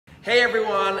Hey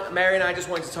everyone, Mary and I just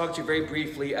wanted to talk to you very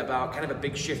briefly about kind of a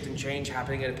big shift and change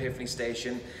happening at Epiphany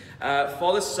Station.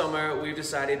 For this summer, we've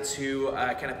decided to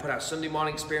kind of put our Sunday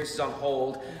morning experiences on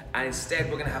hold, and instead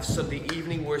we're going to have Sunday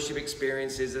evening worship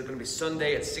experiences. They're going to be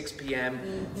Sunday at 6 p.m.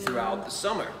 throughout the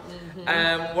summer.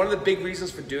 One of the big reasons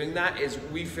for doing that is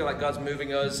we feel like God's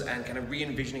moving us and kind of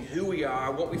re-envisioning who we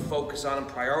are, what we focus on and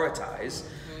prioritize.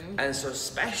 And so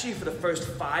especially for the first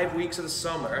 5 weeks of the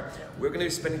summer, we're going to be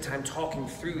spending time talking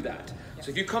through that.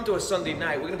 So if you come to a Sunday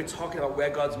night, we're going to be talking about where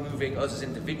God's moving us as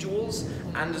individuals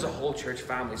and as a whole church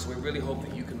family. So we really hope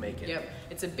that you can make it. Yep,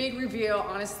 it's a big reveal,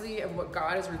 honestly, of what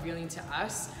God is revealing to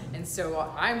us. And so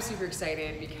I'm super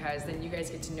excited because then you guys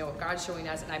get to know what God's showing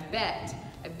us. And I bet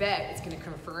it's going to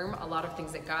confirm a lot of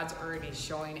things that God's already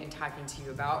showing and talking to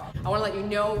you about. I want to let you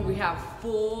know we have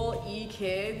full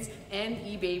e-kids and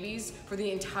e-babies for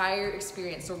the entire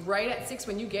experience. So right at 6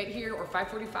 when you get here, or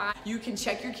 5:45, you can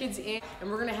check your kids in,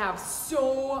 and we're going to have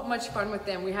so much fun with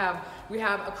them. We have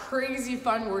a crazy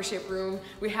fun worship room.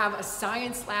 We have a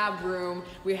science lab room.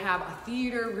 We have a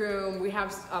theater room. We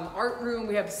have art room.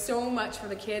 We have so much for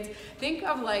the kids. Think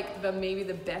of like maybe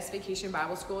the best vacation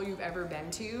Bible school you've ever been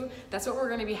to. That's what we're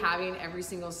going to be having every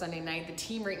single Sunday night. The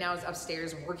team right now is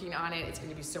upstairs working on it. It's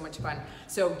going to be so much fun.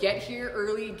 So get here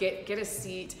early, get a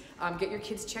seat, get your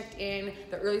kids checked in.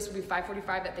 The earliest will be 5:45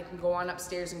 that they can go on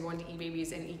upstairs and go into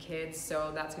e-babies and e-kids.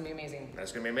 So that's going to be amazing.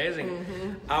 That's going to be amazing.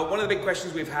 One of the big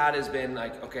questions we've had has been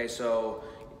like, okay, so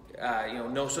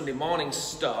no Sunday morning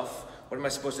stuff. What am I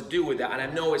supposed to do with that? And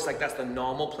I know it's like that's the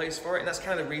normal place for it, and that's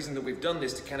kind of the reason that we've done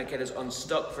this, to kind of get us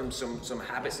unstuck from some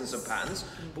habits and some patterns.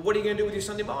 But what are you going to do with your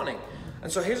Sunday morning?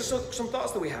 And so here's some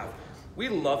thoughts that we have. We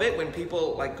love it when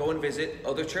people like go and visit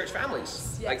other church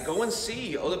families. Yes. Like go and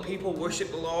see other people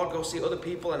worship the Lord, go see other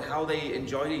people and how they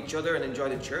enjoy each other and enjoy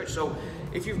the church. So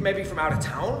if you've maybe from out of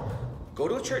town, go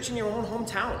to a church in your own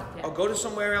hometown, or go to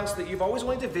somewhere else that you've always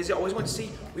wanted to visit, always wanted to see.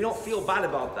 We don't feel bad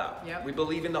about that. Yep. We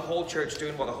believe in the whole church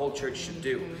doing what the whole church should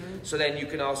do. So then you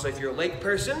can also, if you're a lake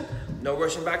person, no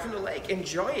rushing back from the lake.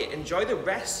 Enjoy it. Enjoy the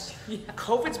rest. Yeah.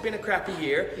 COVID's been a crappy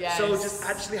year, so just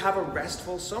actually have a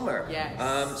restful summer.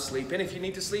 Yes. Sleep in if you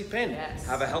need to sleep in. Yes.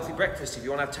 Have a healthy breakfast if you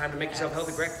want to have time to make yourself a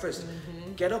healthy breakfast.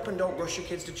 Get up and don't rush your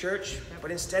kids to church,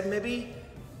 but instead maybe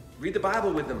read the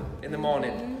Bible with them in the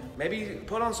morning. Maybe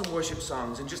put on some worship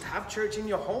songs and just have church in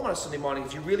your home on a Sunday morning.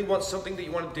 If you really want something that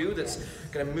you want to do that's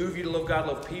going to move you to love God,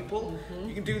 love people,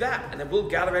 you can do that. And then we'll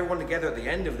gather everyone together at the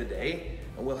end of the day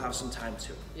and we'll have some time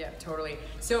too. Yeah, totally.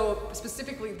 So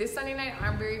specifically this Sunday night,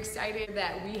 I'm very excited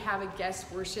that we have a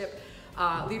guest worship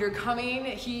leader coming.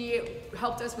 He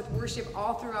helped us with worship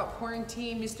all throughout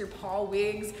quarantine, Mr. Paul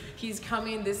Wiggs. He's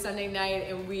coming this Sunday night,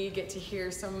 and we get to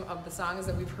hear some of the songs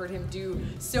that we've heard him do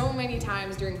so many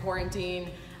times during quarantine.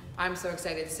 I'm so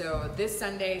excited. So this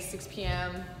Sunday, 6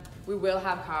 p.m., we will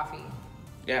have coffee.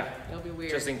 Yeah. It'll be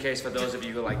weird. Just in case for those of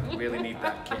you who like really need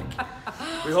that kick.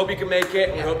 We hope you can make it,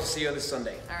 and we hope to see you on this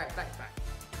Sunday. All right, back to back.